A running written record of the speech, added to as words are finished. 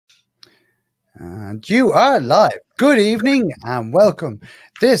And you are live. Good evening and welcome.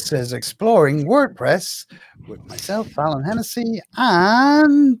 This is Exploring WordPress with myself, Alan Hennessy,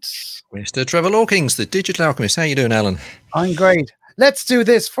 and Mr. Trevor Lawkins, the Digital Alchemist. How you doing, Alan? I'm great. Let's do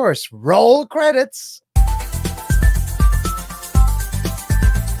this first. Roll credits.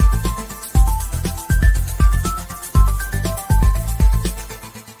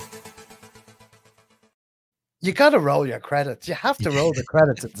 You got to roll your credits. You have to roll the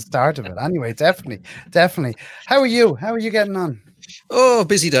credits at the start of it. Anyway, definitely. How are you? How are you getting on? Oh,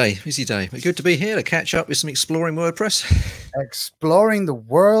 busy day. But good to be here to catch up with some Exploring WordPress. Exploring the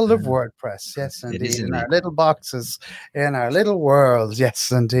world of WordPress. Yes, indeed. In our little boxes, in our little worlds.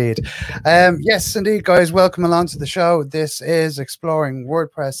 Yes, indeed. Yes, indeed, guys. Welcome along to the show. This is Exploring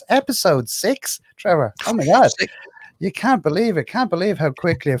WordPress, episode 6. Trevor, oh my God. You can't believe it. Can't believe how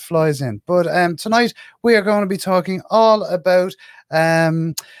quickly it flies in. But tonight we are going to be talking all about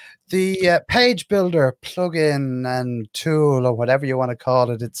the page builder plugin and tool, or whatever you want to call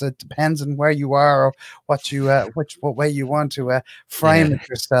it. It depends on where you are or what you what way you want to frame it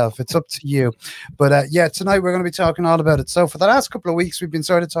yourself. It's up to you. But yeah, tonight we're going to be talking all about it. So for the last couple of weeks, we've been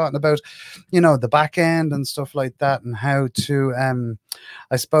sort of talking about, the back end and stuff like that, and how to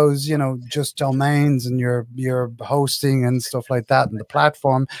I suppose, just domains and your hosting and stuff like that, and the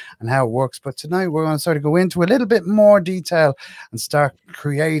platform and how it works. But tonight we're going to sort of go into a little bit more detail and start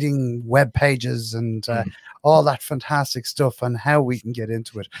creating web pages and all that fantastic stuff, and how we can get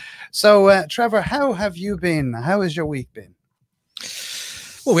into it. So Trevor, how have you been? How has your week been?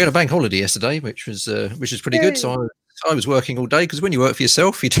 Well, we had a bank holiday yesterday, which was pretty good. So I was working all day, because when you work for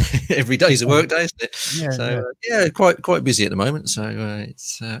yourself, every day's a work day, isn't it? Yeah, quite busy at the moment. So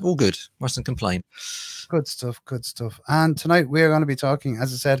it's all good. Mustn't complain. Good stuff. And tonight we're going to be talking,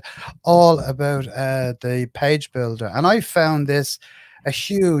 as I said, all about the page builder. And I found this a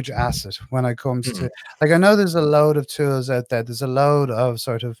huge asset when it comes to, like, I know there's a load of tools out there. There's a load of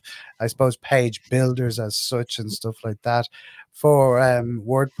sort of, I suppose, page builders as such and stuff like that for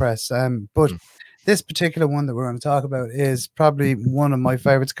WordPress. But this particular one that we're going to talk about is probably one of my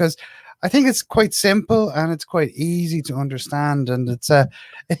favorites, because I think it's quite simple and it's quite easy to understand, and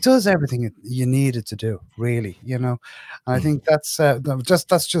it does everything you need it to do, really, And I think that's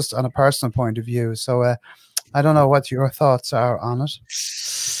just on a personal point of view. So I don't know what your thoughts are on it.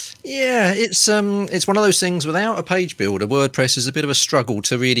 Yeah, it's one of those things. Without a page builder, WordPress is a bit of a struggle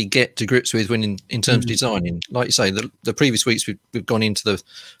to really get to grips with when in terms of designing. Like you say, the previous weeks we've gone into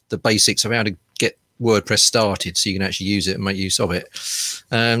the basics of how to get WordPress started so you can actually use it and make use of it.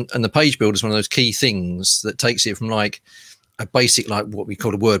 And the page builder is one of those key things that takes it from like a basic, like what we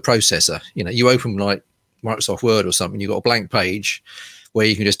call a word processor. You open like Microsoft Word or something, you've got a blank page where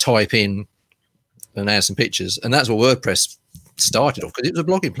you can just type in and add some pictures. And that's what WordPress started off, because it was a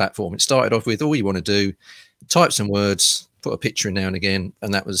blogging platform. It started off with all you want to do, type some words, put a picture in now and again,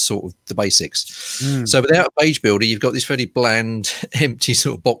 and that was sort of the basics. So without a page builder, you've got this very bland, empty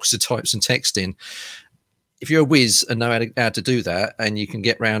sort of box to type some text in. If you're a whiz and know how to do that, and you can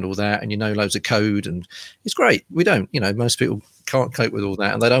get around all that, and you know loads of code, and it's great. We don't, most people can't cope with all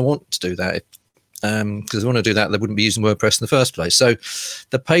that, and they don't want to do that, because they want to do that, they wouldn't be using WordPress in the first place. So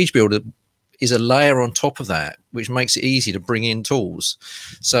the page builder is a layer on top of that, which makes it easy to bring in tools.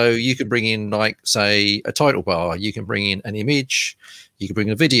 So you can bring in, like, say, a title bar, you can bring in an image, you can bring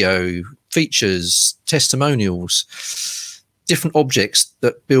in a video, features, testimonials, different objects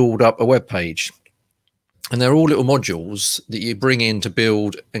that build up a web page. And they're all little modules that you bring in to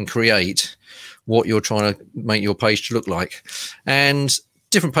build and create what you're trying to make your page to look like. And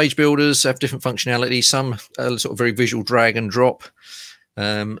different page builders have different functionality. Some are sort of very visual drag and drop.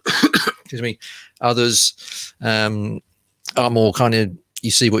 Excuse me. Others are more kind of,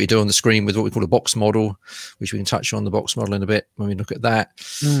 you see what you do on the screen with what we call a box model, which we can touch on the box model in a bit when we look at that.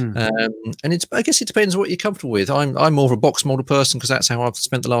 And I guess it depends on what you're comfortable with. I'm more of a box model person, because that's how I've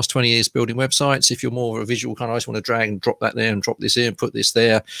spent the last 20 years building websites. If you're more of a visual kind of, I just want to drag and drop that there and drop this in, put this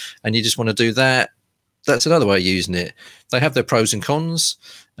there, and you just want to do that, that's another way of using it. They have their pros and cons.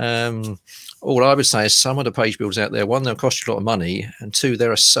 All I would say is some of the page builders out there, one, they'll cost you a lot of money, and two, they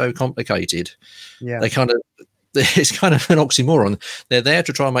are so complicated. Yeah, it's kind of an oxymoron. They're there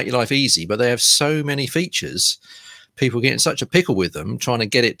to try and make your life easy, but they have so many features. People get in such a pickle with them, trying to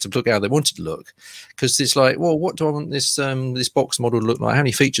get it to look how they want it to look, because it's like, well, what do I want this this box model to look like? How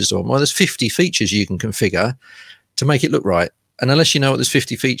many features do I want? Well, there's 50 features you can configure to make it look right. And unless you know what those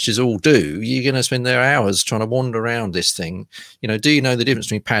 50 features all do, you're going to spend their hours trying to wander around this thing. Do you know the difference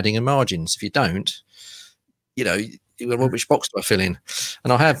between padding and margins? If you don't, which box do I fill in?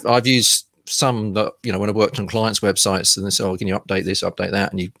 And I've used some that, you know, when I worked on clients' websites and they say, oh, can you update this, update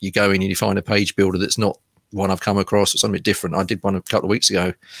that? And you go in and you find a page builder that's not one I've come across or something different. I did one a couple of weeks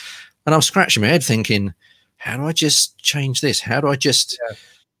ago and I was scratching my head thinking, how do I just change this? How do I just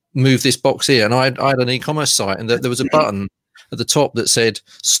move this box here? And I had an e-commerce site and there was a button at the top that said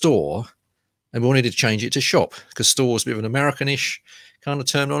store, and we wanted to change it to shop because store is a bit of an Americanish kind of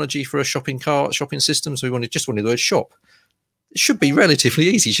terminology for a shopping cart, shopping system. So we just wanted the word shop. It should be relatively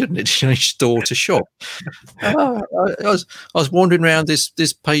easy, shouldn't it, to change store to shop? I was wandering around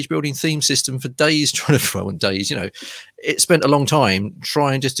this page building theme system for days trying to, well, days, you know, it spent a long time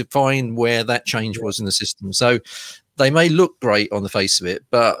trying just to find where that change was in the system. So they may look great on the face of it,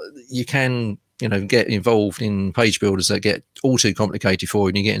 but you can, you know, get involved in page builders that get all too complicated for you,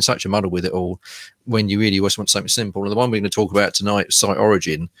 and you get in such a muddle with it all when you really just want something simple. And the one we're going to talk about tonight, Site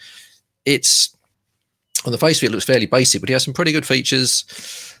Origin, it's, on the face of it, looks fairly basic, but he has some pretty good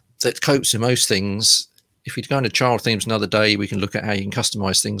features that copes with most things. If we go into child themes another day, we can look at how you can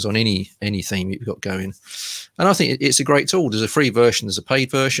customize things on any theme you've got going. And I think it's a great tool. There's a free version, there's a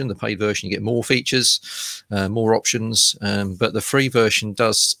paid version. The paid version, you get more features, more options, but the free version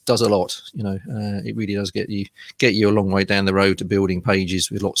does a lot. You know, it really does get you a long way down the road to building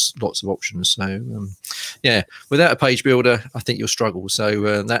pages with lots of options. So yeah, without a page builder, I think you'll struggle.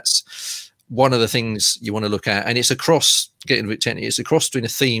 So that's one of the things you want to look at, and it's across, getting a bit technical, it's a cross between a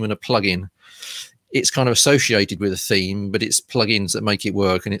theme and a plugin. It's kind of associated with a theme, but it's plugins that make it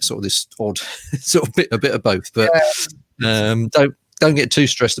work, and it's sort of this odd sort of a bit of both. But don't get too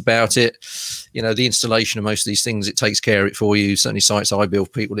stressed about it. You know, the installation of most of these things, it takes care of it for you. Certainly sites I build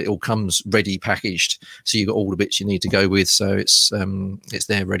for people, it all comes ready packaged, so you've got all the bits you need to go with. So it's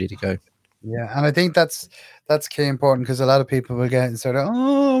there ready to go. Yeah, and I think that's key important, because a lot of people will get sort of,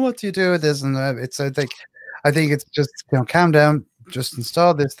 oh, what do you do with this? And it's, I think it's just, you know, calm down, just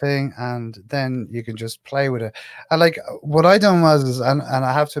install this thing, and then you can just play with it. And like what I done was, and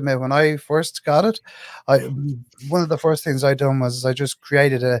I have to admit, when I first got it, one of the first things I done was I just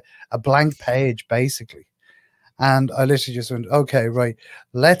created a blank page basically, and I literally just went, okay, right,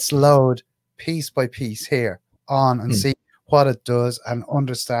 let's load piece by piece here on and see what it does and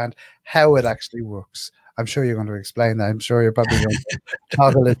understand how it actually works. I'm sure you're going to explain that. I'm sure you're probably going to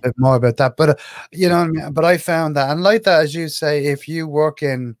talk a little bit more about that. But you know what I mean? But I found that, and like that, as you say, if you work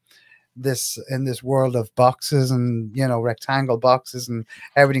in this world of boxes and, you know, rectangle boxes and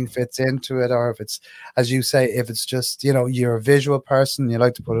everything fits into it, or if it's, as you say, if it's just, you know, you're a visual person, you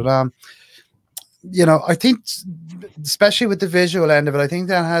like to put it on, you know, I think especially with the visual end of it, I think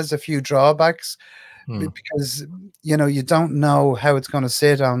that has a few drawbacks. Because, you know, you don't know how it's going to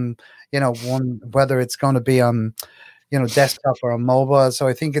sit on, you know, whether it's going to be on, you know, desktop or on mobile. So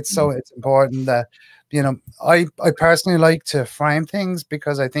I think it's important that, you know, I personally like to frame things,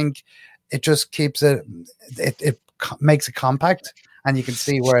 because I think it just keeps it makes it compact, and you can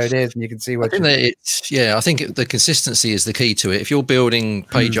see where it is, and you can see what. I think the consistency is the key to it. If you're building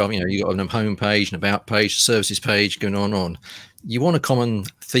page you know, you got a home page, an about page, services page, going on. You want a common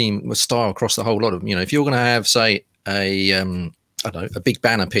theme with style across the whole lot of them. You know, if you're going to have, say, I don't know, a big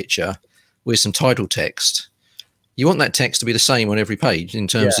banner picture with some title text, you want that text to be the same on every page in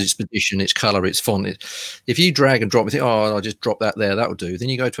terms of its position, its color, its font. If you drag and drop it, oh, I'll just drop that there, that'll do. Then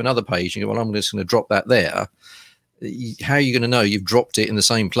you go to another page and you go, well, I'm just going to drop that there. How are you going to know you've dropped it in the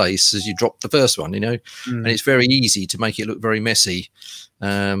same place as you dropped the first one, you know? And it's very easy to make it look very messy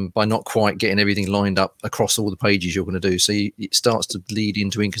by not quite getting everything lined up across all the pages you're going to do. So it starts to lead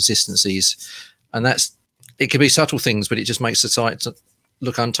into inconsistencies, and it can be subtle things, but it just makes the site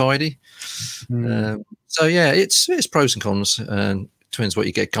look untidy. So yeah, it's pros and cons, and depends what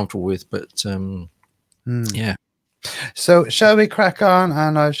you get comfortable with, but yeah. So shall we crack on,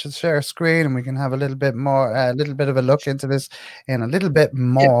 and I should share a screen and we can have a little bit more, a little bit of a look into this in a little bit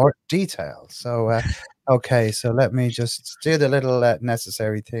more detail. So, okay, so let me just do the little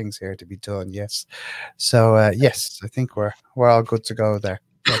necessary things here to be done. Yes. So, yes, I think we're all good to go there.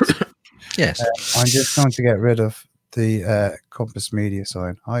 Yes. I'm just going to get rid of the Compass Media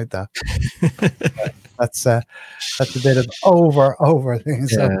sign. Hide that. That's a bit of over thing.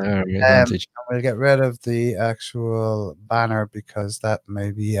 So, we'll get rid of the actual banner, because that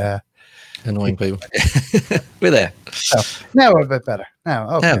may be annoying people. We're there. So, now we're a bit better.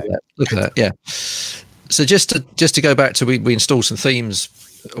 Now, okay. Look at that. Yeah. So just to go back to, we installed some themes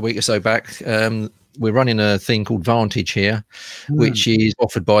a week or so back. We're running a thing called Vantage here, which is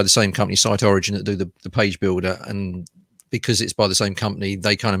offered by the same company, Site Origin, that do the page builder. And because it's by the same company,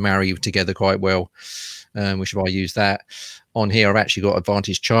 they kind of marry together quite well, which if I use that. On here, I've actually got a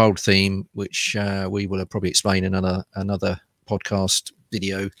Vantage Child theme, which we will probably explain in another podcast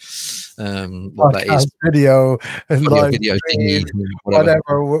video, what that is, video, and audio live video thingy, stream,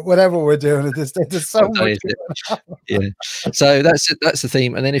 whatever. whatever we're doing. There's so What day much is it? going on. Yeah. So that's the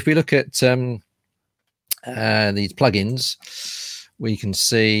theme. And then if we look at these plugins, we can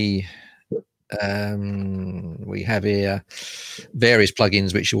see we have here various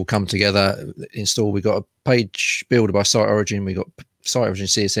plugins which will come together, install. We've got a page builder by Site Origin. We've got Site Origin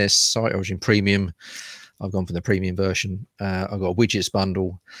CSS, Site Origin Premium. I've gone for the premium version. I've got a widgets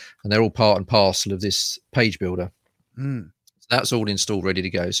bundle, and they're all part and parcel of this page builder. So that's all installed, ready to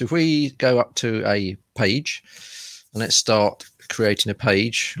go. So if we go up to a page, and let's start creating a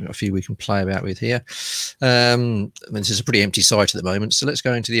page. We've got a few we can play about with here. I mean, this is a pretty empty site at the moment. So let's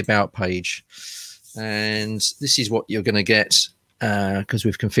go into the About page. And this is what you're going to get because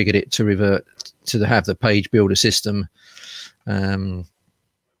we've configured it to revert to have the page builder system. I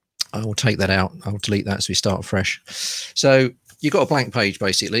will take that out. I'll delete that so we start fresh. So you've got a blank page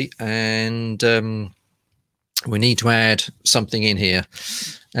basically, and we need to add something in here.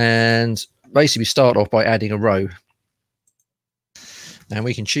 And basically we start off by adding a row. And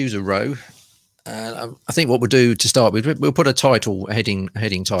we can choose a row. I think what we'll do to start with, we'll put a title, a heading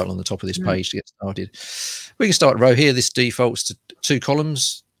title on the top of this page to get started. We can start a row here. This defaults to 2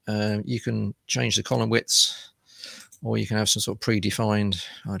 columns. You can change the column widths, or you can have some sort of predefined,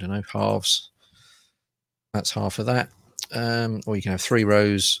 I don't know, halves. That's half of that. Or you can have 3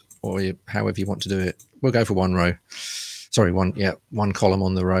 rows, or however you want to do it. We'll go for 1 row. Sorry, one column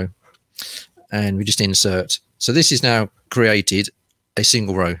on the row. And we just insert. So this is now created a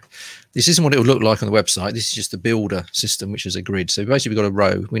single row. This isn't what it would look like on the website. This is just the builder system, which is a grid. So basically we've got a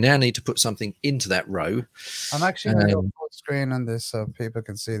row. We now need to put something into that row. I'm actually going to go full screen on this so people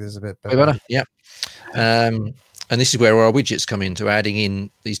can see this a bit better. Yeah. And this is where our widgets come into adding in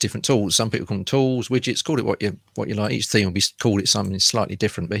these different tools. Some people call them tools, widgets, call it what you like. Each theme will be called it something slightly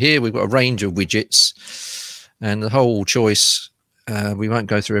different. But here we've got a range of widgets, and the whole choice, we won't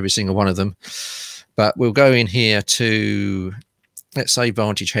go through every single one of them, but we'll go in here to, let's say,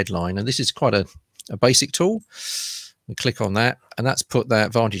 Vantage Headline. And this is quite a basic tool. We click on that, and that's put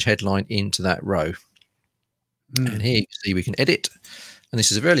that Vantage Headline into that row. And here you can see we can edit. And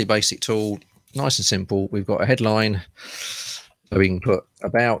this is a very basic tool, nice and simple. We've got a headline, so we can put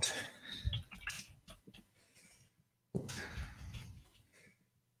about.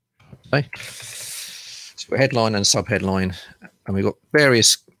 Okay. So headline and subheadline, and we've got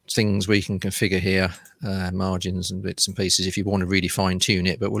various things we can configure here, margins and bits and pieces if you want to really fine tune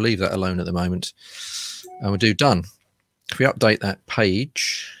it, but we'll leave that alone at the moment. And we'll do done. If we update that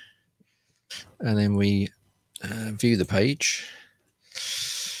page, and then we view the page,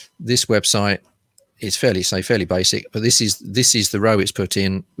 this website is fairly basic, but this is the row it's put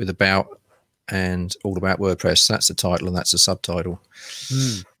in with about and all about WordPress. That's the title and that's the subtitle.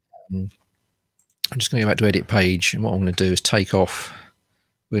 I'm just going to go back to edit page, and what I'm going to do is take off.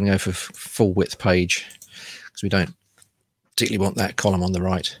 We're going to go for full width page because we don't particularly want that column on the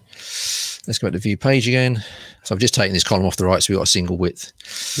right. Let's go back to view page again. So I've just taken this column off the right, so we've got a single width.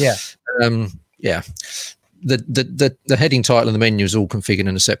 Yeah. Yeah. The heading, title, and the menu is all configured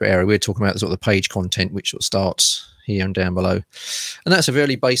in a separate area. We're talking about the sort of the page content, which sort of starts here and down below. And that's a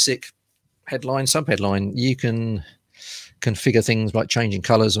very basic headline, subheadline. You can configure things like changing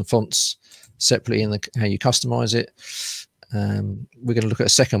colors and fonts separately in how you customize it. We're going to look at a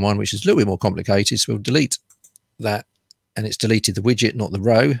second one, which is a little bit more complicated. So we'll delete that, and it's deleted the widget, not the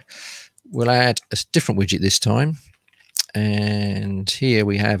row. We'll add a different widget this time. And here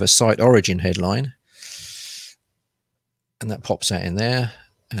we have a site origin headline. And that pops out in there.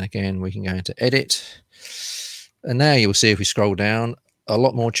 And again, we can go into edit. And now you'll see if we scroll down, a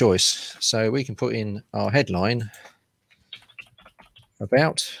lot more choice. So we can put in our headline,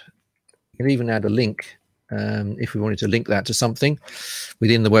 about. We can even add a link. If we wanted to link that to something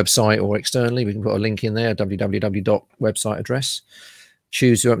within the website or externally, we can put a link in there, www.website address.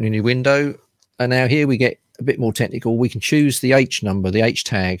 Choose to open a new window. And now here we get a bit more technical. We can choose the H number, the H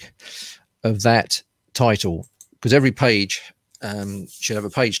tag of that title, because every page should have a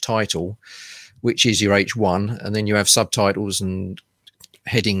page title, which is your H1, and then you have subtitles and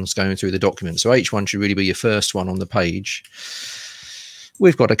headings going through the document. So H1 should really be your first one on the page.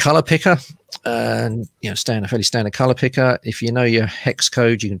 We've got a color picker, and fairly standard color picker. If you know your hex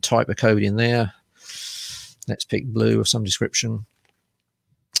code, you can type a code in there. Let's pick blue of some description.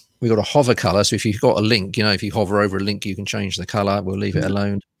 We've got a hover color, so if you've got a link, if you hover over a link, you can change the color. We'll leave it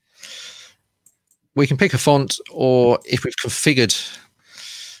alone. We can pick a font, or if we've configured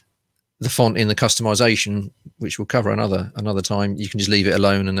the font in the customization, which we'll cover another time, you can just leave it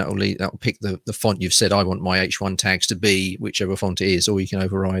alone, and that'll pick the font you've said I want my H1 tags to be, whichever font it is, or you can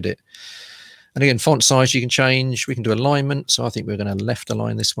override it. And again, font size you can change. We can do alignment. So I think we're going to left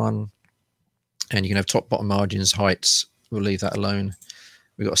align this one, and you can have top, bottom margins, heights. We'll leave that alone.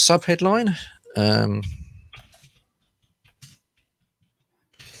 We've got a sub headline.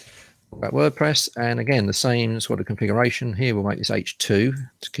 About WordPress, and again the same sort of configuration here. We'll make this H2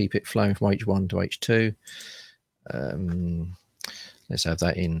 to keep it flowing from H1 to H2. Let's have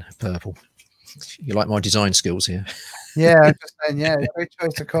that in purple. You like my design skills here? Yeah, I'm just saying, yeah, great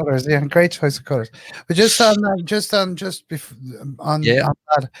choice of colors. Yeah, great choice of colors. But just on that, on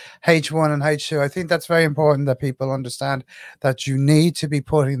that H1 and H2, I think that's very important that people understand that you need to be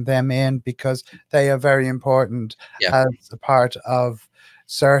putting them in, because they are very important as a part of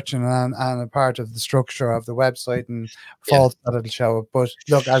searching and a part of the structure of the website and faults that it'll show. But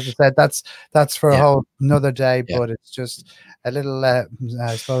look, as I said, that's for a whole another day. But it's just a little I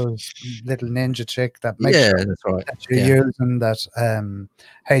suppose little ninja trick that makes sure that's right, that you're using that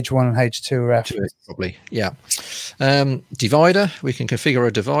H1 and H2 reference. Probably. Divider, we can configure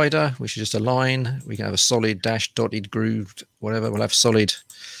a divider, which is just a line. We can have a solid, dash, dotted, grooved, whatever. We'll have solid.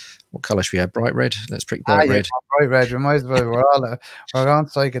 What color should we have? Bright red. Let's pick bright red. Bright red. We might as well. We're on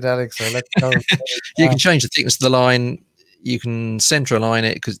psychedelics, so let's go. You can change the thickness of the line. You can center align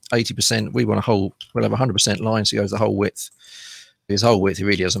it, because 80%. We want a whole. We'll have 100% line, so it goes the whole width. His whole width, it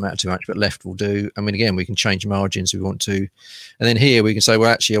really doesn't matter too much, but left will do. I mean, again, we can change margins if we want to, and then here we can say, well,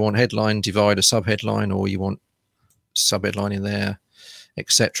 actually, I want headline, divider, sub headline, or you want sub headline in there,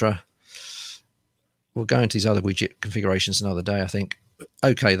 etc. We'll go into these other widget configurations another day, I think.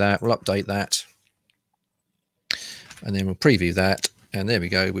 Okay, that we'll update that, and then we'll preview that, and there we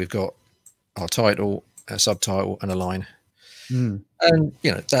go. We've got our title, a subtitle, and a line. And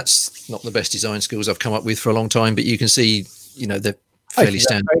that's not the best design skills I've come up with for a long time, but you can see, they're fairly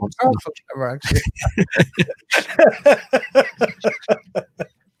standard.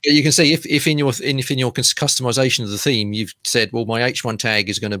 You can see if in your customization of the theme you've said, well, my H1 tag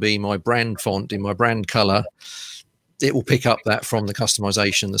is going to be my brand font in my brand color, it will pick up that from the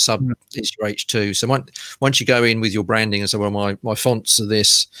customization. The sub is your H2. So once you go in with your branding and say, well, my fonts are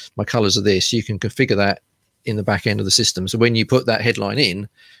this, my colors are this, you can configure that in the back end of the system. So when you put that headline in,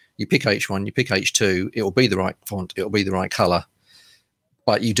 you pick H1, you pick H2, it will be the right font, it will be the right color.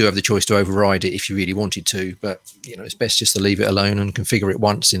 But you do have the choice to override it if you really wanted to. But it's best just to leave it alone and configure it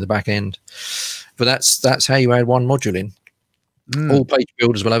once in the back end. But that's how you add one module in. All page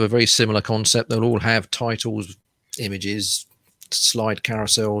builders will have a very similar concept. They'll all have titles, images, slide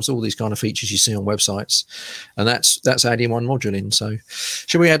carousels, all these kind of features you see on websites, and that's adding one module in. So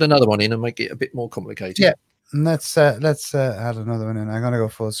should we add another one in and make it a bit more complicated? Yeah, let's add another one in. I'm gonna go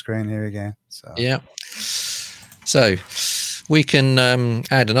full screen here again. So we can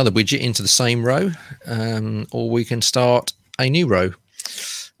add another widget into the same row, or we can start a new row.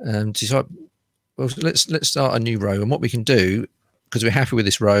 Let's start a new row, and what we can do, because we're happy with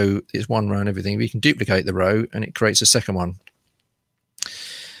this row, it's one row and everything, we can duplicate the row and it creates a second one.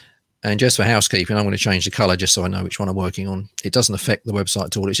 And just for housekeeping, I'm going to change the color just so I know which one I'm working on. It doesn't affect the website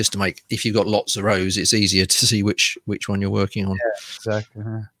at all. It's just to make, if you've got lots of rows, it's easier to see which one you're working on. Yeah, exactly.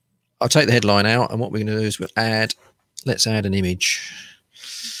 I'll take the headline out, and what we're going to do is let's add an image.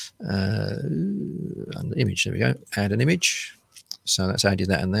 An image, there we go. Add an image. So let's add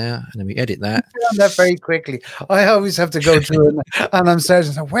that in there, and then we edit that. Done that very quickly. I always have to go through and I'm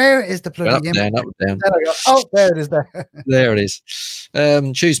searching. So where is the bloody image? Down, up, down. There I go. Oh, there it is. There it is.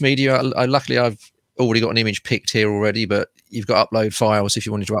 Choose media. Luckily, I've already got an image picked here already, but you've got upload files if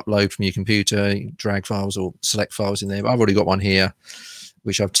you wanted to upload from your computer, drag files or select files in there. But I've already got one here,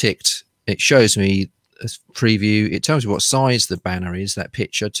 which I've ticked. It shows me a preview. It tells you what size the banner is, that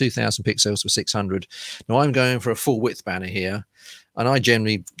picture, 2000 pixels for 600. Now I'm going for a full width banner here, and I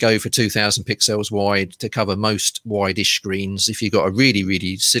generally go for 2000 pixels wide to cover most wide-ish screens. If you've got a really,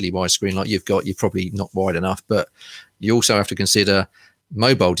 really silly wide screen like you've got, you're probably not wide enough. But you also have to consider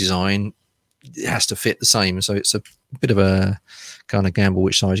mobile design. It has to fit the same. So it's a bit of a kind of gamble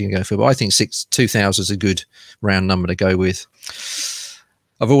which size you can go for. But I think 2000 is a good round number to go with.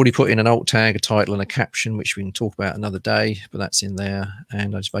 I've already put in an alt tag, a title, and a caption, which we can talk about another day, but that's in there.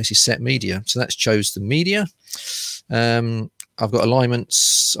 And I just basically set media. So that's chose the media. I've got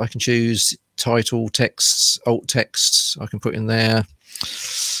alignments. I can choose title, texts, alt texts. I can put in there.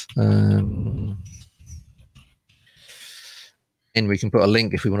 And we can put a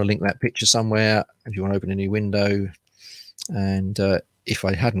link if we want to link that picture somewhere. If you want to open a new window. And if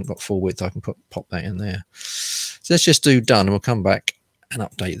I hadn't got full width, I can pop that in there. So let's just do done, and we'll come back and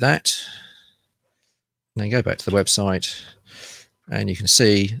update that. And then go back to the website, and you can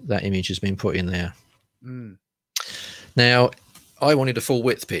see that image has been put in there. Now, I wanted a full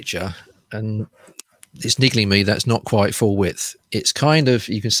width picture, and it's niggling me that's not quite full width. It's kind of,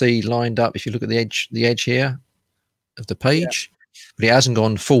 you can see lined up if you look at the edge here of the page, but it hasn't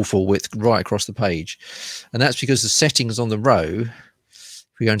gone full width right across the page. And that's because the settings on the row, if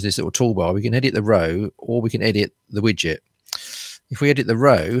we go into this little toolbar, we can edit the row or we can edit the widget. If we edit the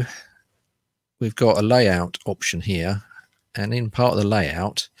row, we've got a layout option here, and in part of the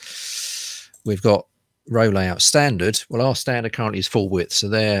layout we've got row layout standard. Well, our standard currently is full width, so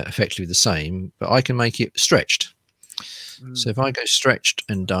they're effectively the same, but I can make it stretched. So if I go stretched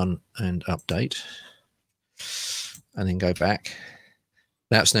and done and update and then go back,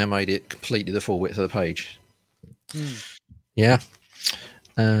 that's now made it completely the full width of the page. Yeah.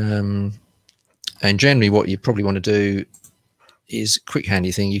 And generally what you probably want to do is quick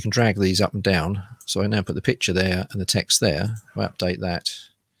handy thing, you can drag these up and down. So I now put the picture there and the text there. I update that,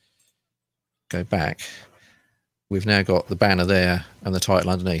 go back, we've now got the banner there and the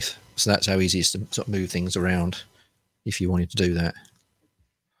title underneath. So that's how easy it is to sort of move things around if you wanted to do that.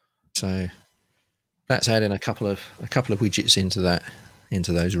 So that's adding a couple of widgets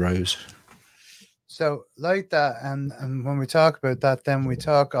into those rows. So like that, and when we talk about that, then we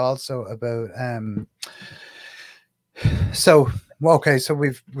talk also about so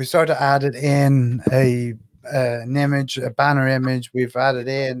we sort of added in an image, a banner image. We've added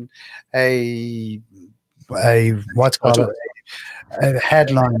in a what's called a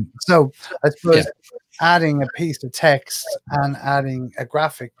headline. So I suppose adding a piece of text and adding a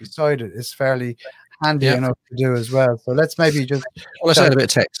graphic beside it is fairly handy enough to do as well. So let's maybe just let's add a bit of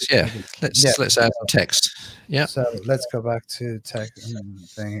text. Let's add some text. So let's go back to text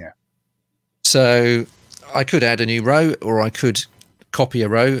thing here. So I could add a new row, or I could copy a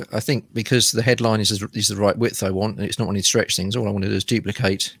row. I think because the headline is the right width I want, and it's not wanting to stretch things, all I want to do is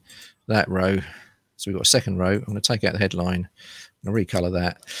duplicate that row. So we've got a second row. I'm going to take out the headline and recolor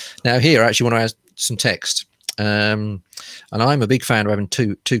that. Now here I actually want to add some text. And I'm a big fan of having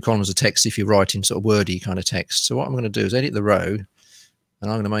two columns of text if you're writing sort of wordy kind of text. So what I'm going to do is edit the row, and I'm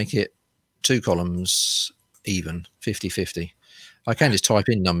going to make it 2 columns even, 50-50. I can just type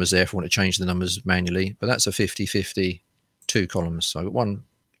in numbers there if I want to change the numbers manually, but that's a 50-50, 2 columns. So I've got one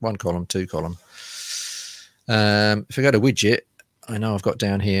column, 2 column. If I go to widget, I know I've got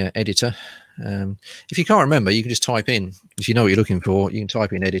down here editor. If you can't remember, you can just type in, if you know what you're looking for, you can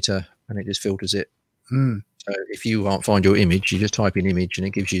type in editor and it just filters it. So if you can't find your image, you just type in image and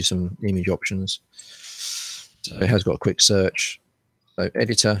it gives you some image options. So it has got a quick search. So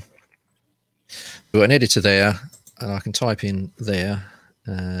editor, we've got an editor there, and I can type in there.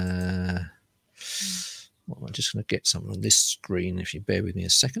 I'm just going to get something on this screen, if you bear with me a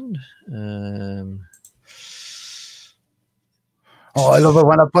second. Oh, I love it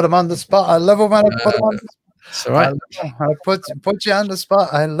when I put them on the spot. I love it when I put them on the spot. It's all right. I put you on the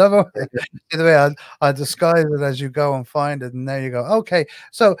spot. I love it. Either way, I disguise it as you go and find it, and there you go. Okay,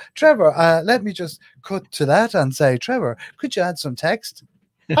 so Trevor, let me just cut to that and say, Trevor, could you add some text?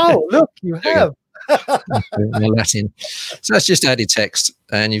 Oh, look, you have. Latin. So that's just added text,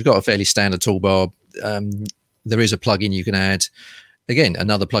 and you've got a fairly standard toolbar. There is a plugin you can add. Again,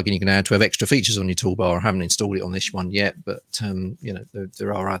 another plugin you can add to have extra features on your toolbar. I haven't installed it on this one yet, but you know,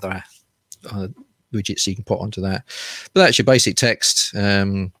 there are other widgets you can put onto that. But that's your basic text.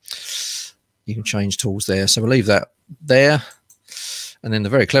 You can change tools there. So we'll leave that there. And then the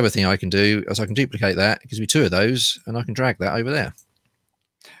very clever thing I can do is I can duplicate that. It gives me 2 of those, and I can drag that over there.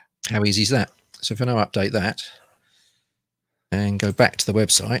 How easy is that? So if I now update that and go back to the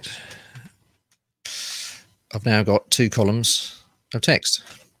website, I've now got 2 columns of text.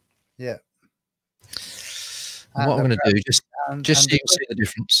 Yeah. And what I'm going to do, just so you can see the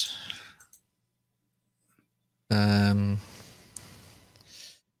difference.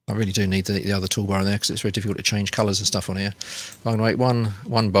 I really do need the other toolbar in there because it's very difficult to change colors and stuff on here. I'm going to make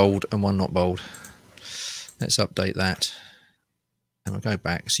one bold and one not bold. Let's update that. And we'll go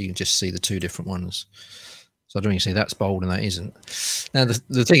back so you can just see the 2 different ones. So I don't even see that's bold and that isn't. Now,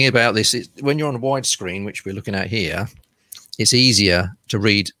 the thing about this is when you're on a wide screen, which we're looking at here, it's easier to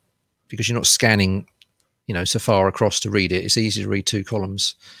read because you're not scanning, you know, so far across to read it. It's easier to read 2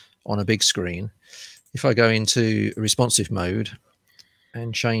 columns on a big screen. If I go into responsive mode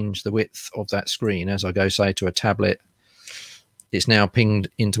and change the width of that screen as I go, say, to a tablet, it's now pinged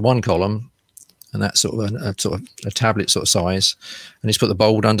into 1 column, and that's sort of a tablet sort of size, and it's put the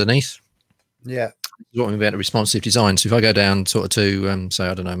bold underneath. Yeah. What I'm about responsive design. So if I go down sort of to say,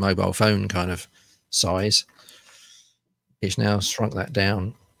 I don't know, mobile phone kind of size, it's now shrunk that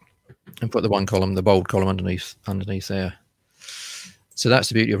down and put the one column, the bold column underneath there. So that's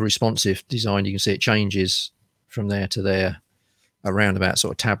the beauty of responsive design. You can see it changes from there to there around about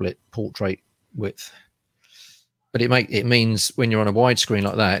sort of tablet portrait width. But it means when you're on a wide screen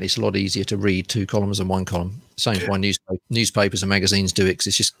like that, it's a lot easier to read 2 columns than 1 column. Same for why newspapers and magazines do it, because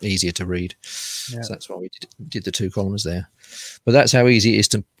it's just easier to read. Yeah. So that's why we did the 2 columns there. But that's how easy it is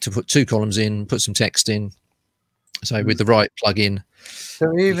to put 2 columns in, put some text in. So with the right plugin.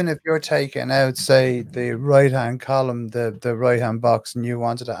 So even if you're taking out, say, the right-hand column, the right-hand box, and you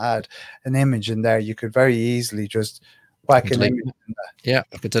wanted to add an image in there, you could very easily just whack an image in there. Yeah,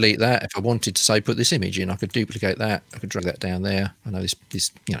 I could delete that. If I wanted to, say, put this image in, I could duplicate that. I could drag that down there. I know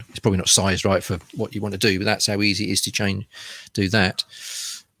this you know, it's probably not sized right for what you want to do, but that's how easy it is to do that.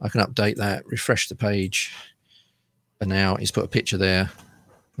 I can update that, refresh the page, and now it's put a picture there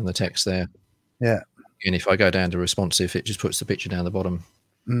and the text there. Yeah. And if I go down to responsive, it just puts the picture down the bottom,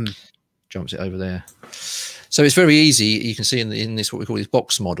 jumps it over there. So it's very easy. You can see in this what we call this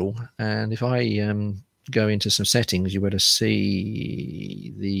box model. And if I go into some settings, you better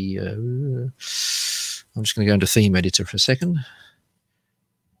see the. I'm just going to go into theme editor for a second,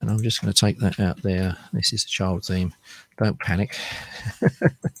 and I'm just going to take that out there. This is the child theme. Don't panic.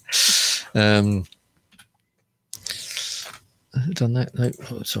 Done that? No,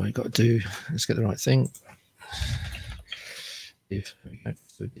 oh, sorry, got to do. Let's get the right thing. There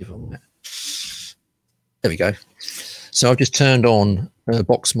we go. So I've just turned on a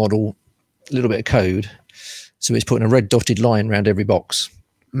box model, a little bit of code, so it's putting a red dotted line around every box.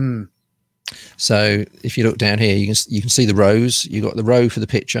 So if you look down here, you can see the rows. You've got the row for the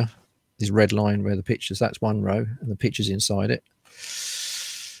picture, this red line where the pictures. That's one row, and the picture's inside it.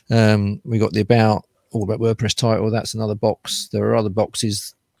 We got the about. All about WordPress title, that's another box. There are other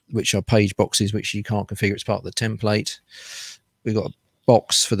boxes which are page boxes which you can't configure. It's part of the template. We've got a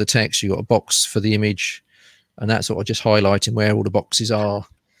box for the text, you've got a box for the image, and that's sort of just highlighting where all the boxes are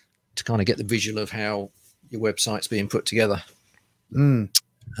to kind of get the visual of how your website's being put together. So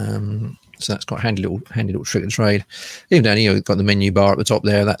that's quite a handy little trick of the trade. Even down here, we've got the menu bar at the top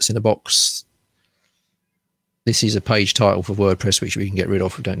there, that's in a box. This is a page title for WordPress, which we can get rid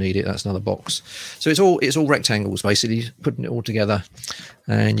of. We don't need it. That's another box. So it's all rectangles, basically, putting it all together.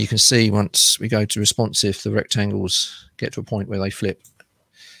 And you can see once we go to responsive, the rectangles get to a point where they flip,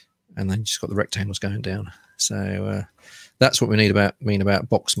 and then you just got the rectangles going down. So that's what we mean about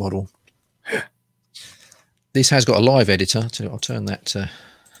box model. This has got a live editor. So I'll turn that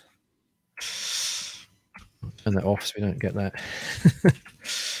off so we don't get that.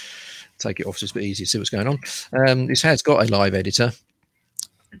 Take it off, just a bit easier to see what's going on. This has got a live editor,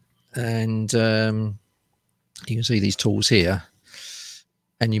 and you can see these tools here,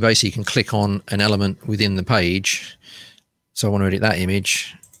 and you basically can click on an element within the page. So I want to edit that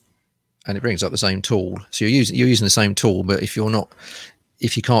image, and it brings up the same tool. So you're using the same tool, but if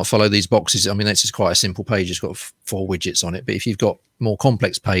you can't follow these boxes, I mean, this is quite a simple page. It's got 4 widgets on it, but if you've got more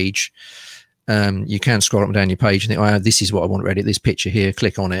complex page, you can scroll up and down your page and think, oh, this is what I want to edit, this picture here,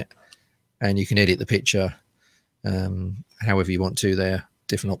 click on it. And you can edit the picture however you want to there.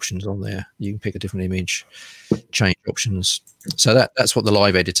 Different options on there. You can pick a different image, change options. So that's what the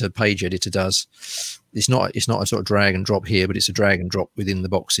live editor, page editor does. It's not a sort of drag and drop here, but it's a drag and drop within the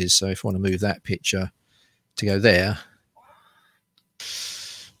boxes. So if I want to move that picture to go there.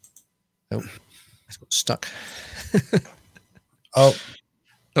 Oh, it's got stuck. Oh,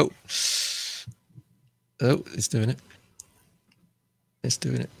 it's doing it. It's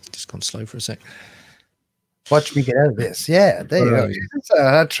doing it. Just gone slow for a sec. Watch me get out of this. Yeah, there you go.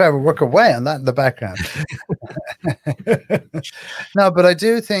 I try to work away on that in the background. No, but I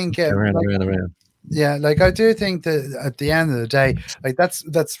do think around. Yeah, like I do think that at the end of the day, like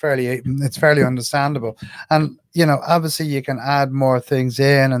it's fairly understandable. And you know, obviously you can add more things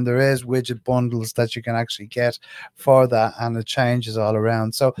in, and there is widget bundles that you can actually get for that, and it changes all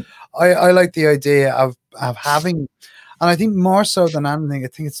around. So I like the idea of having. And I think more so than anything, I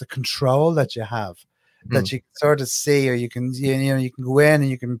think it's the control that you have, that you can sort of see, or you can go in and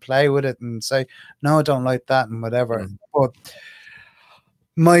you can play with it and say, no, I don't like that and whatever. But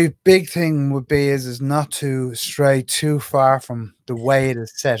my big thing would be is not to stray too far from the way it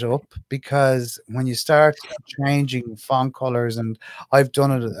is set up, because when you start changing font colors, and I've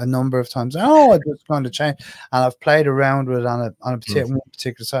done it a number of times, I'm just going to change, and I've played around with it on a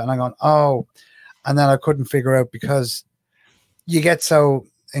particular site, and I'm going, oh, and then I couldn't figure out, because you get so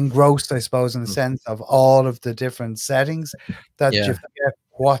engrossed, I suppose, in the sense of all of the different settings that you forget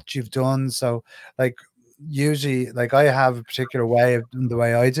what you've done. So like usually, like I have a particular way of the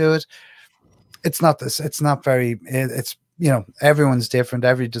way I do it. It's not very, it's you know, everyone's different.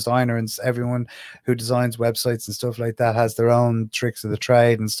 Every designer and everyone who designs websites and stuff like that has their own tricks of the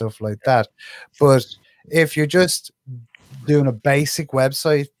trade and stuff like that. But if you're just doing a basic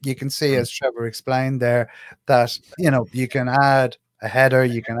website, you can see, as Trevor explained there, that, you know, you can add a header,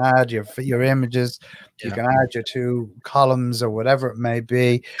 you can add your images, you can add your 2 columns or whatever it may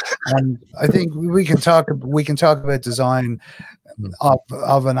be. And I think we can talk about design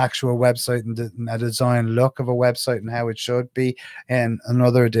of an actual website and a design look of a website and how it should be in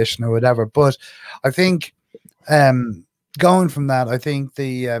another edition or whatever. But I think going from that, I think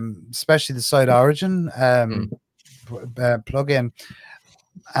the especially the site origin plugin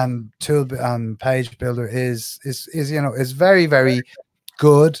and tool and page builder is you know, is very, very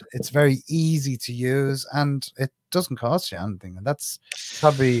good. It's very easy to use and it doesn't cost you anything, and that's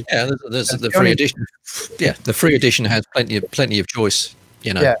probably there's the free edition. Yeah, the free edition has plenty of choice,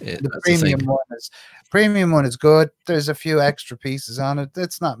 you know. Yeah, the premium one is good. There's a few extra pieces on it.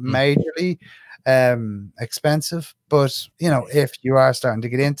 It's not majorly expensive, but you know, if you are starting to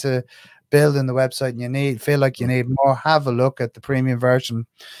get into building the website and you feel like you need more, have a look at the premium version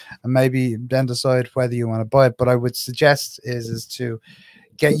and maybe then decide whether you want to buy it. But I would suggest is to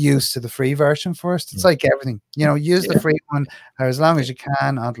get used to the free version first. It's like everything, you know, use the free one as long as you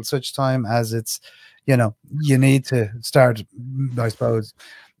can until such time as it's, you know, you need to start, I suppose,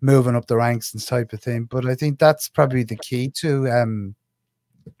 moving up the ranks and type of thing. But I think that's probably the key to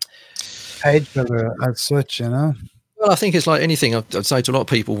page builder as such, you know. Well, I think it's like anything. I'd say to a lot of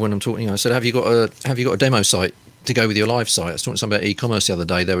people when I'm talking, I said, have you got a demo site to go with your live site? I was talking to somebody about e-commerce the other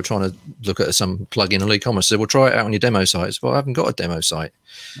day. They were trying to look at some plugin on e-commerce. So, well, try it out on your demo sites. Well, I haven't got a demo site.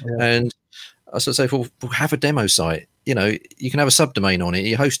 And I sort of say, well, have a demo site. You know, you can have a subdomain on it.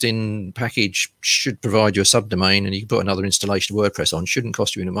 Your hosting package should provide you a subdomain, and you can put another installation of WordPress on. Shouldn't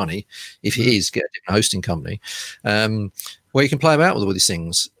cost you any money. If it is, get a different hosting company. Where you can play about with all these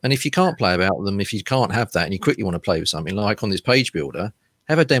things. And if you can't play about with them, if you can't have that and you quickly want to play with something like on this page builder,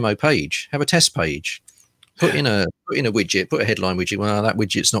 have a demo page, have a test page, put in a widget, put a headline widget. Well, that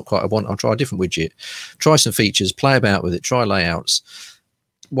widget's not quite what I want. I'll try a different widget, try some features, play about with it, try layouts.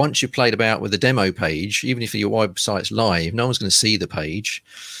 Once you've played about with the demo page, even if your website's live, no one's going to see the page.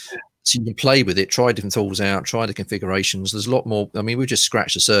 So you can play with it, try different tools out, try the configurations. There's a lot more. I mean, we've just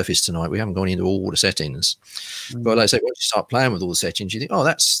scratched the surface tonight. We haven't gone into all the settings. But like I say, once you start playing with all the settings, you think, oh,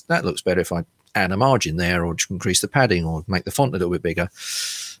 that looks better if I add a margin there, or just increase the padding, or make the font a little bit bigger.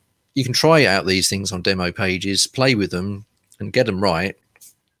 You can try out these things on demo pages, play with them, and get them right.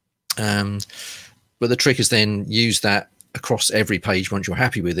 But the trick is then use that across every page once you're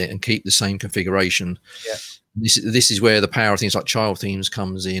happy with it, and keep the same configuration. This is where the power of things like child themes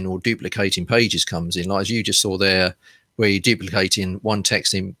comes in, or duplicating pages comes in. Like as you just saw there, where you're duplicating one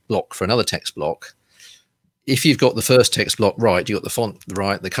text in block for another text block. If you've got the first text block right, you got the font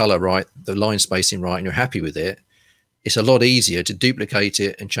right, the color right, the line spacing right, and you're happy with it, it's a lot easier to duplicate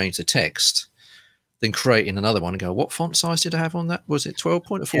it and change the text than creating another one and go, what font size did I have on that? Was it 12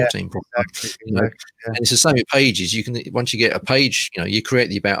 point or 14 point? Exactly. You know? And it's the same with pages. You can, once you get a page, you know, you create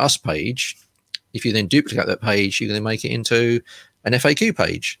the About Us page. If you then duplicate that page, you can then make it into an FAQ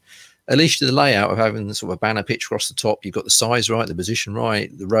page. At least the layout of having sort of a banner pitch across the top, you've got the size right, the position right,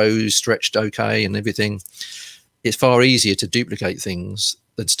 the rows stretched okay, and everything. It's far easier to duplicate things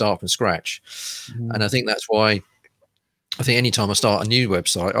than start from scratch. And I think that's why I think anytime I start a new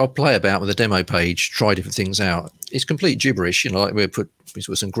website, I'll play about with a demo page, try different things out. It's complete gibberish, you know, like we put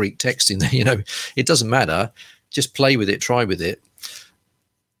some Greek text in there, you know, it doesn't matter. Just play with it, try with it.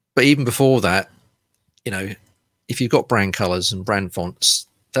 But even before that, you know, if you've got brand colors and brand fonts,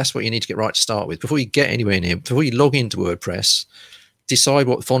 that's what you need to get right to start with. Before you get anywhere near, before you log into WordPress, decide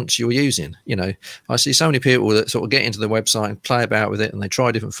what fonts you're using. You know, I see so many people that sort of get into the website and play about with it, and they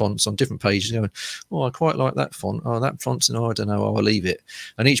try different fonts on different pages and going, oh, I quite like that font. Oh, that font's, no, I don't know, I'll leave it.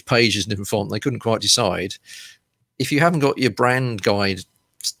 And each page is a different font. They couldn't quite decide. If you haven't got your brand guide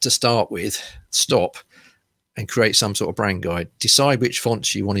to start with, stop and create some sort of brand guide. Decide which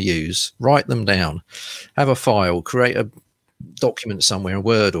fonts you want to use, write them down, have a file, create a document somewhere, a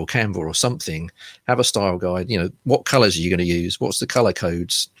Word or Canva or something, have a style guide. You know, what colors are you going to use? What's the color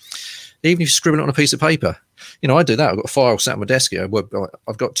codes? Even if you scribble it on a piece of paper, you know, I do that. I've got a file sat on my desk here.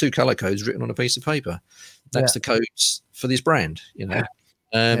 I've got 2 color codes written on a piece of paper. That's the codes for this brand, you know.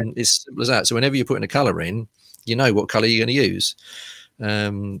 It's simple as that. So whenever you're putting a color in, you know what color you're going to use.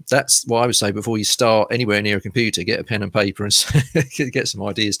 That's what I would say before you start anywhere near a computer. Get a pen and paper and get some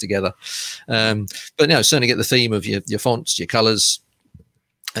ideas together. But no, certainly get the theme of your fonts, your colors,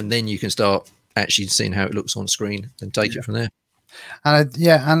 and then you can start actually seeing how it looks on screen and take it from there. And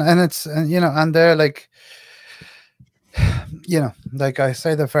and it's, you know, and they're like, you know, like I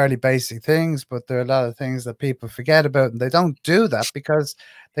say, they're fairly basic things, but there are a lot of things that people forget about, and they don't do that because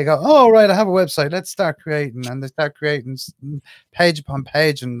they go, "Oh, right, I have a website. Let's start creating," and they start creating page upon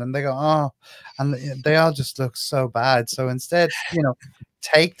page, and then they go, "Oh," and they all just look so bad. So instead, you know,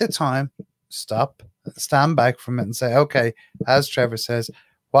 take the time, stop, stand back from it, and say, "Okay," as Trevor says,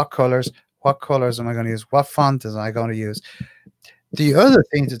 "What colors? What colors am I going to use? What font is I going to use?" The other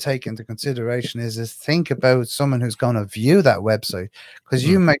thing to take into consideration is think about someone who's going to view that website, because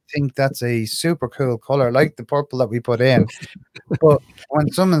you might think that's a super cool color, like the purple that we put in. But when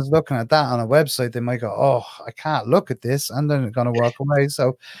someone's looking at that on a website, they might go, "Oh, I can't look at this," and then they're going to walk away.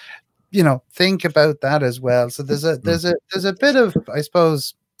 So, you know, think about that as well. So there's a bit of, I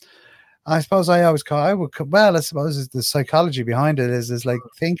suppose I always call I would well, I suppose it's the psychology behind it is like,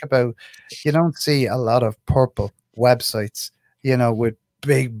 think about, you don't see a lot of purple websites, you know, with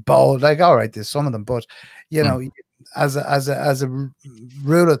big bold, like, all right, there's some of them, but you know, as a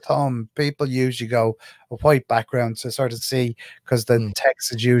rule of thumb, people usually go a white background to sort of see, because the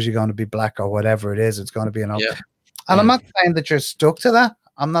text is usually going to be black or whatever it is, it's going to be an up. And I'm not saying that you're stuck to that.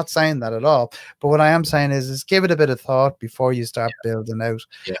 I'm not saying that at all. But what I am saying is give it a bit of thought before you start building out.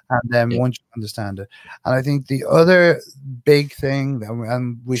 And then once you understand it. And I think the other big thing,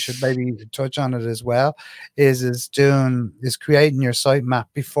 and we should maybe touch on it as well, is creating your sitemap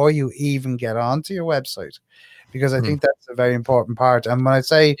before you even get onto your website. Because I think that's a very important part. And when I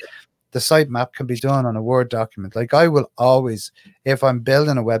say the sitemap can be done on a Word document, like I will always, if I'm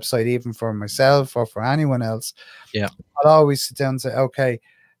building a website, even for myself or for anyone else, I'll always sit down and say, okay,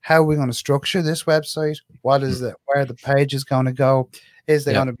 how are we going to structure this website? What is it? Where the page is going to go? Is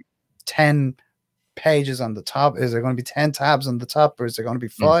there going to be 10 pages on the top? Is there going to be 10 tabs on the top, or is there going to be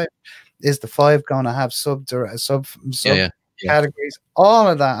 5? Is the 5 going to have sub categories? All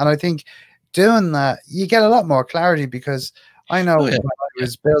of that. And I think doing that, you get a lot more clarity, because I know when I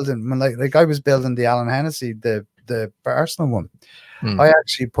was building, like I was building the Alan Hennessy, the personal one, I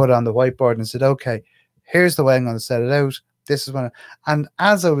actually put on the whiteboard and said, okay, here's the way I'm going to set it out. This is and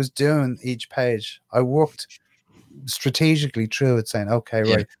as I was doing each page, I worked strategically through it, saying, okay,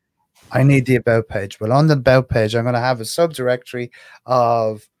 right, I need the about page. Well, on the about page, I'm going to have a subdirectory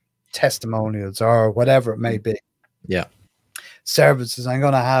of testimonials or whatever it may be. Services. I'm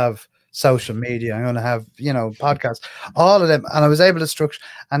going to have social media. I'm going to have, you know, podcasts, all of them. And I was able to structure.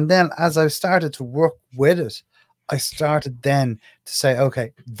 And then as I started to work with it, I started then to say,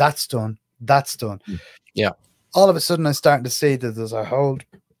 okay, that's done. That's done. All of a sudden, I'm starting to see that there's a whole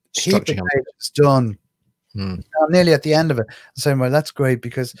heap of pages done. I'm nearly at the end of it. I'm saying, well, that's great,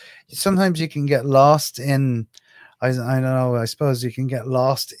 because sometimes you can get lost in, I don't know, I suppose you can get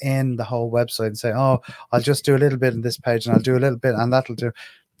lost in the whole website and say, oh, I'll just do a little bit in this page and I'll do a little bit and that'll do.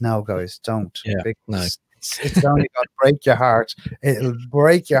 No, guys, don't. No. It's only going to break your heart. It'll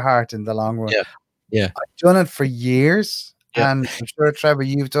break your heart in the long run. I've done it for years. And I'm sure, Trevor,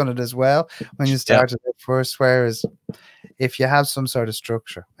 you've done it as well when you started it first. Whereas if you have some sort of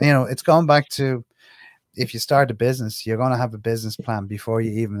structure, you know, it's going back to, if you start a business, you're going to have a business plan before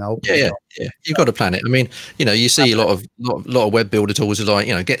you even open it. You've got to plan it. I mean, you know, you see a lot of web builder tools are like,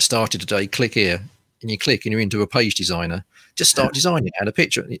 you know, get started today, click here, and you click and you're into a page designer. Just start designing, add a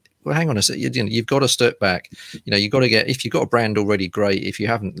picture. Well, hang on a second. You've got to step back. You know, you've got to get, if you've got a brand already, great. If you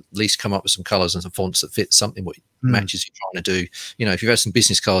haven't, at least come up with some colors and some fonts that fit something what matches you're trying to do. You know, if you've had some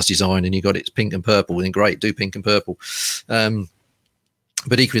business cards designed and you got it pink and purple, then great, do pink and purple.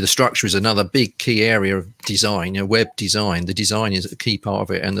 But equally, the structure is another big key area of design. You know, web design, the design is a key part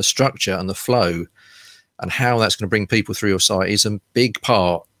of it, and the structure and the flow and how that's going to bring people through your site is a big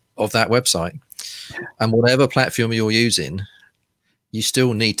part of that website. And whatever platform you're using, you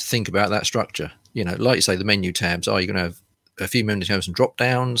still need to think about that structure. You know, like you say, the menu tabs, are you going to have a few menu tabs and drop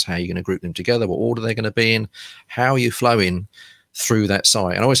downs? How are you going to group them together? What order they're going to be in? How are you flowing through that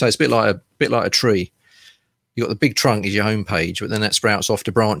site? And I always say it's a bit like a tree. You've got the big trunk is your home page, but then that sprouts off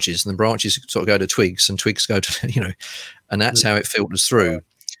to branches, and the branches sort of go to twigs, and twigs go to, you know, and that's how it filters through.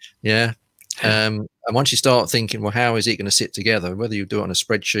 And once you start thinking, well, how is it going to sit together? Whether you do it on a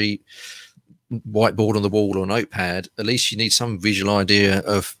spreadsheet, whiteboard on the wall, or notepad, at least you need some visual idea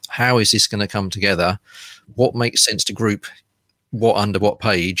of how is this going to come together, what makes sense to group what under what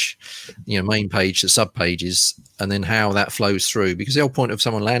page, you know, main page to sub pages, and then how that flows through. Because the whole point of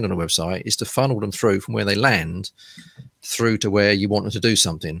someone landing on a website is to funnel them through from where they land through to where you want them to do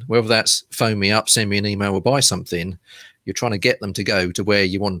something, whether that's phone me up, send me an email, or buy something. You're trying to get them to go to where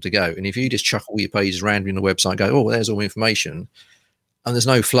you want them to go. And if you just chuck all your pages randomly on the website and go, oh, there's all the information, and there's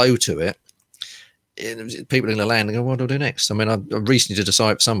no flow to it, people are going to land and go, what do I do next? I mean, I recently did a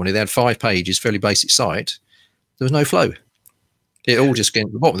site for somebody. They had 5 pages, fairly basic site. there was no flow. It all just getting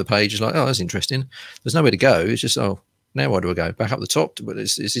to the bottom of the page is like, oh, that's interesting. There's nowhere to go. It's just, oh, now where do I go? Back up the top? But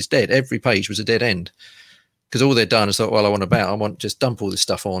it's dead. Every page was a dead end because all they'd done is thought, well, I want just dump all this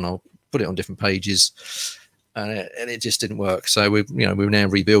stuff on. I'll put it on different pages, and it just didn't work. So we're now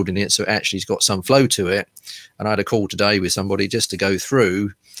rebuilding it, so it actually's got some flow to it. And I had a call today with somebody just to go through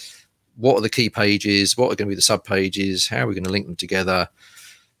what are the key pages, what are going to be the sub pages, how are we going to link them together,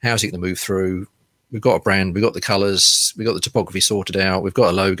 how's it going to move through. We've got a brand, we've got the colors, we've got the topography sorted out, we've got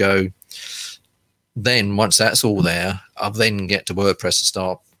a logo. Then once that's all there, I'll then get to WordPress and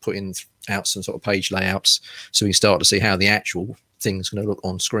start putting out some sort of page layouts so we can start to see how the actual thing's going to look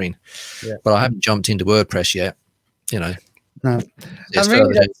on screen. Yeah. But I haven't jumped into WordPress yet, No. I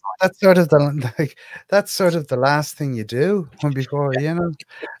mean, that's sort of the last thing you do before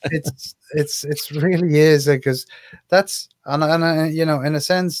it's really is, because that's and in a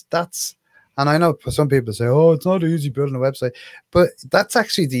sense that's. And I know some people say, oh, it's not easy building a website, but that's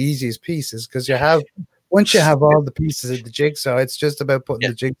actually the easiest piece, is because once you have all the pieces of the jigsaw, it's just about putting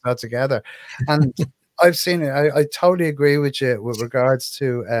the jigsaw together. And I've seen it. I totally agree with you with regards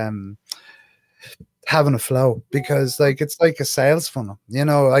to having a flow, because it's like a sales funnel.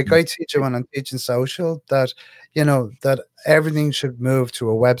 Like I teach you when I'm teaching social that, that everything should move to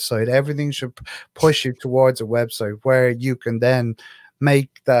a website. Everything should push you towards a website where you can then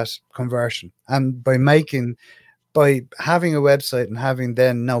make that conversion. And by having a website and having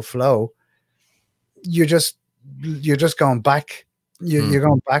then no flow, you're just going back. You're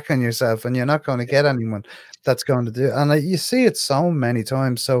going back on yourself, and you're not going to get anyone that's going to do it. And you see it so many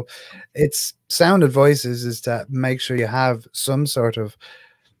times. So it's sound advice is to make sure you have some sort of,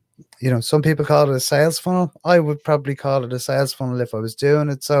 some people call it a sales funnel. I would probably call it a sales funnel if I was doing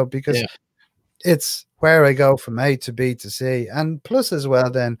it. So because it's where I go from A to B to C. And plus as well,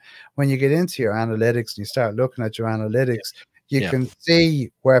 then when you get into your analytics and you start looking at your analytics, you can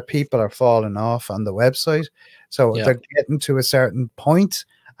see where people are falling off on the website. So they're getting to a certain point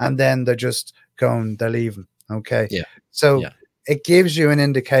and then they're just going, they're leaving. Okay. So it gives you an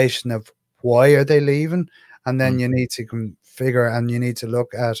indication of why are they leaving. And then you need to configure and you need to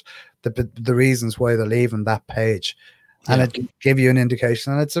look at the reasons why they're leaving that page. And it can give you an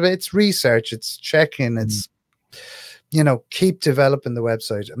indication, and it's research, it's checking, it's keep developing the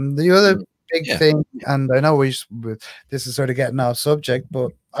website. And the other big thing, and I know this is sort of getting off subject,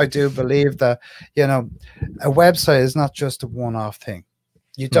 but I do believe that a website is not just a one-off thing.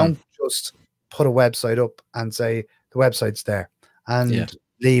 You don't just put a website up and say the website's there and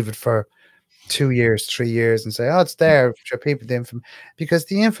leave it for 2 years, 3 years and say, oh, it's there, show people the information, because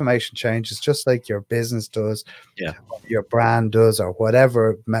the information changes just like your business does, your brand does, or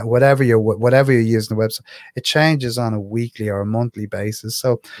whatever you're using the website. It changes on a weekly or a monthly basis.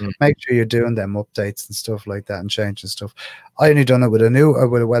 So make sure you're doing them updates and stuff like that and changing stuff. I only done it with a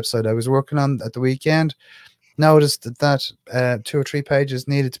website I was working on at the weekend. Noticed that 2 or 3 pages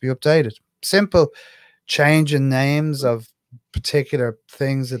needed to be updated. Simple change in names of particular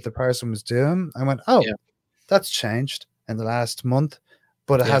things that the person was doing. I went, oh, that's changed in the last month,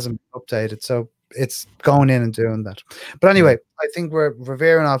 but it hasn't been updated. So it's going in and doing that. But anyway, I think we're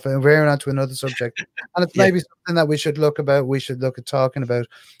veering on to another subject, and it's maybe something that we should look at talking about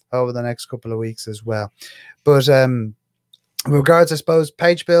over the next couple of weeks as well. But with regards, I suppose,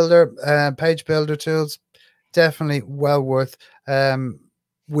 page builder tools, definitely well worth.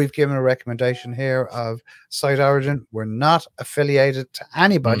 We've given a recommendation here of Site Origin. We're not affiliated to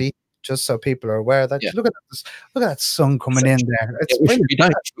anybody, just so people are aware that. Look at this, look at that sun coming in there.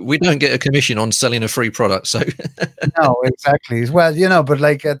 We don't get a commission on selling a free product, so no, exactly. Well, but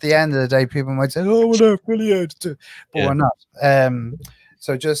like at the end of the day, people might say, "Oh, we're affiliated to," but we're not.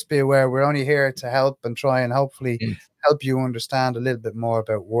 So just be aware, we're only here to help and try and hopefully help you understand a little bit more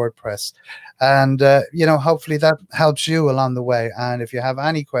about WordPress. And, hopefully that helps you along the way. And if you have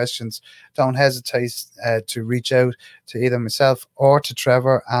any questions, don't hesitate to reach out to either myself or to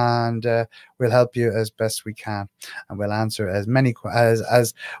Trevor, and we'll help you as best we can. And we'll answer as many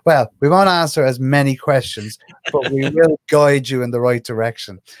well, we won't answer as many questions, but we will guide you in the right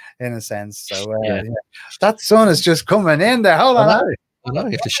direction in a sense. So that sun is just coming in there. Hold on. I know,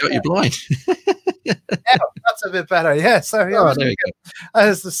 you have to shut your blind. Yeah, that's a bit better. Yeah, sorry.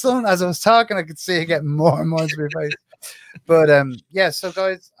 As the sun, as I was talking, I could see it getting more and more into my face. But so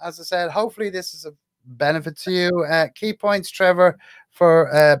guys, as I said, hopefully this is a benefit to you. Key points, Trevor,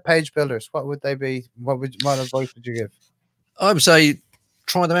 for page builders. What would they be? What advice would you give? I would say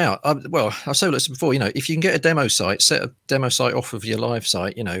try them out. I've said this before. If you can get a demo site, set a demo site off of your live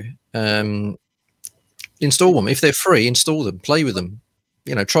site. Install them if they're free. Install them, play with them.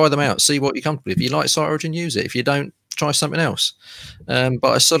 you know, try them out, see what you're comfortable with. If you like Site Origin, use it. If you don't, try something else. But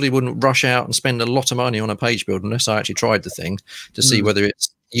I certainly wouldn't rush out and spend a lot of money on a page builder unless I actually tried the thing to see whether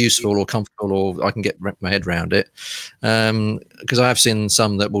it's useful or comfortable or I can get my head around it. Because I have seen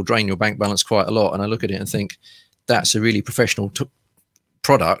some that will drain your bank balance quite a lot, and I look at it and think that's a really professional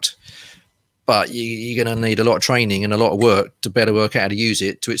product, but you're going to need a lot of training and a lot of work to better work out how to use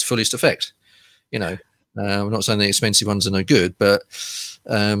it to its fullest effect. You know, I'm not saying the expensive ones are no good, but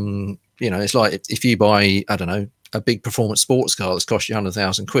you know, it's like if you buy, I don't know, a big performance sports car that's cost you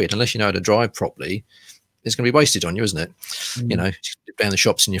 100,000 quid, unless you know how to drive properly, it's going to be wasted on you, isn't it? You know, down the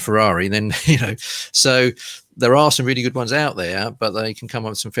shops in your Ferrari, then, you know, so there are some really good ones out there, but they can come up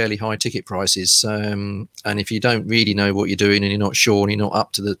with some fairly high ticket prices. And if you don't really know what you're doing and you're not sure and you're not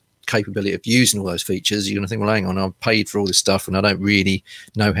up to the capability of using all those features, you're going to think, well, hang on, I've paid for all this stuff and I don't really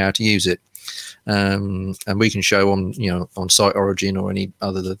know how to use it. And we can show on, you know, on Site Origin or any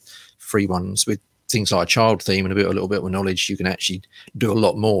other the free ones with things like a child theme and a little bit of knowledge, you can actually do a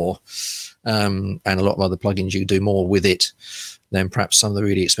lot more. And a lot of other plugins, you can do more with it than perhaps some of the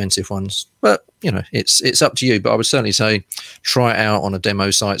really expensive ones. But you know, it's up to you. But I would certainly say try it out on a demo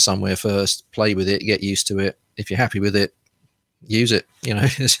site somewhere first, play with it, get used to it. If you're happy with it, use it. You know,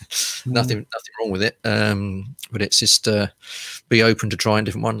 there's nothing wrong with it. But it's just be open to trying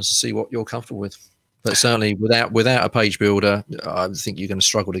different ones to see what you're comfortable with. But certainly without a page builder, I think you're going to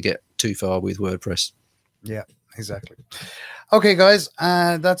struggle to get too far with WordPress. Yeah, exactly. Okay, guys,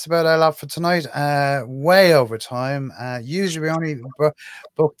 that's about our lot for tonight. Way over time. Usually we only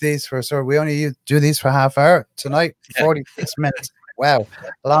book these for, so we only do these for half hour. Tonight, 46 minutes. Wow,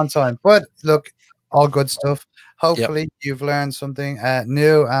 a long time. But look, all good stuff. Hopefully you've learned something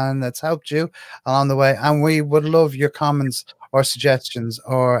new and that's helped you along the way. And we would love your comments or suggestions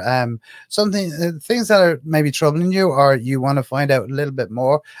or something, things that are maybe troubling you or you want to find out a little bit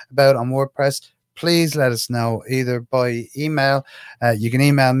more about on WordPress. Please let us know either by email. You can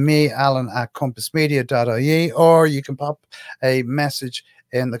email me, Alan, at compassmedia.ie, or you can pop a message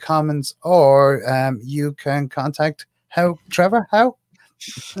in the comments, or you can contact Trevor? How?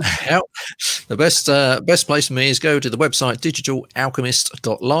 The best place for me is go to the website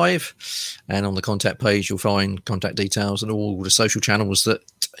digitalalchemist.live, and on the contact page you'll find contact details and all the social channels that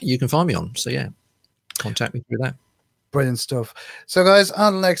you can find me on. So yeah, contact me through that. Brilliant stuff. So guys,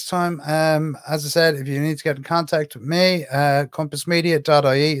 until next time, as I said, if you need to get in contact with me,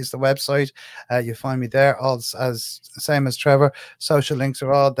 compassmedia.ie is the website. You'll find me there, all as same as Trevor. Social links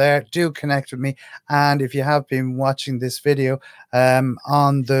are all there. Do connect with me. And if you have been watching this video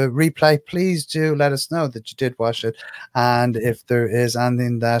on the replay, please do let us know that you did watch it. And if there is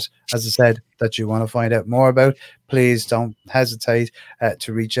anything that, as I said, that you want to find out more about, please don't hesitate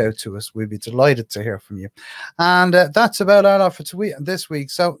to reach out to us. We'd be delighted to hear from you. And that's about our lot for this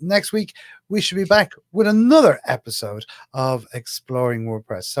week. So next week, we should be back with another episode of Exploring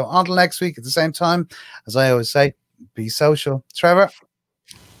WordPress. So until next week at the same time, as I always say, be social. Trevor?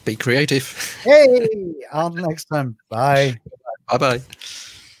 Be creative. Hey, until next time. Bye. Bye-bye.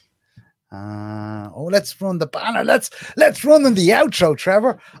 Oh, let's run the banner. Let's run in the outro,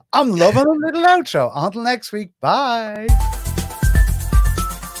 Trevor. I'm loving a little outro. Until next week. Bye.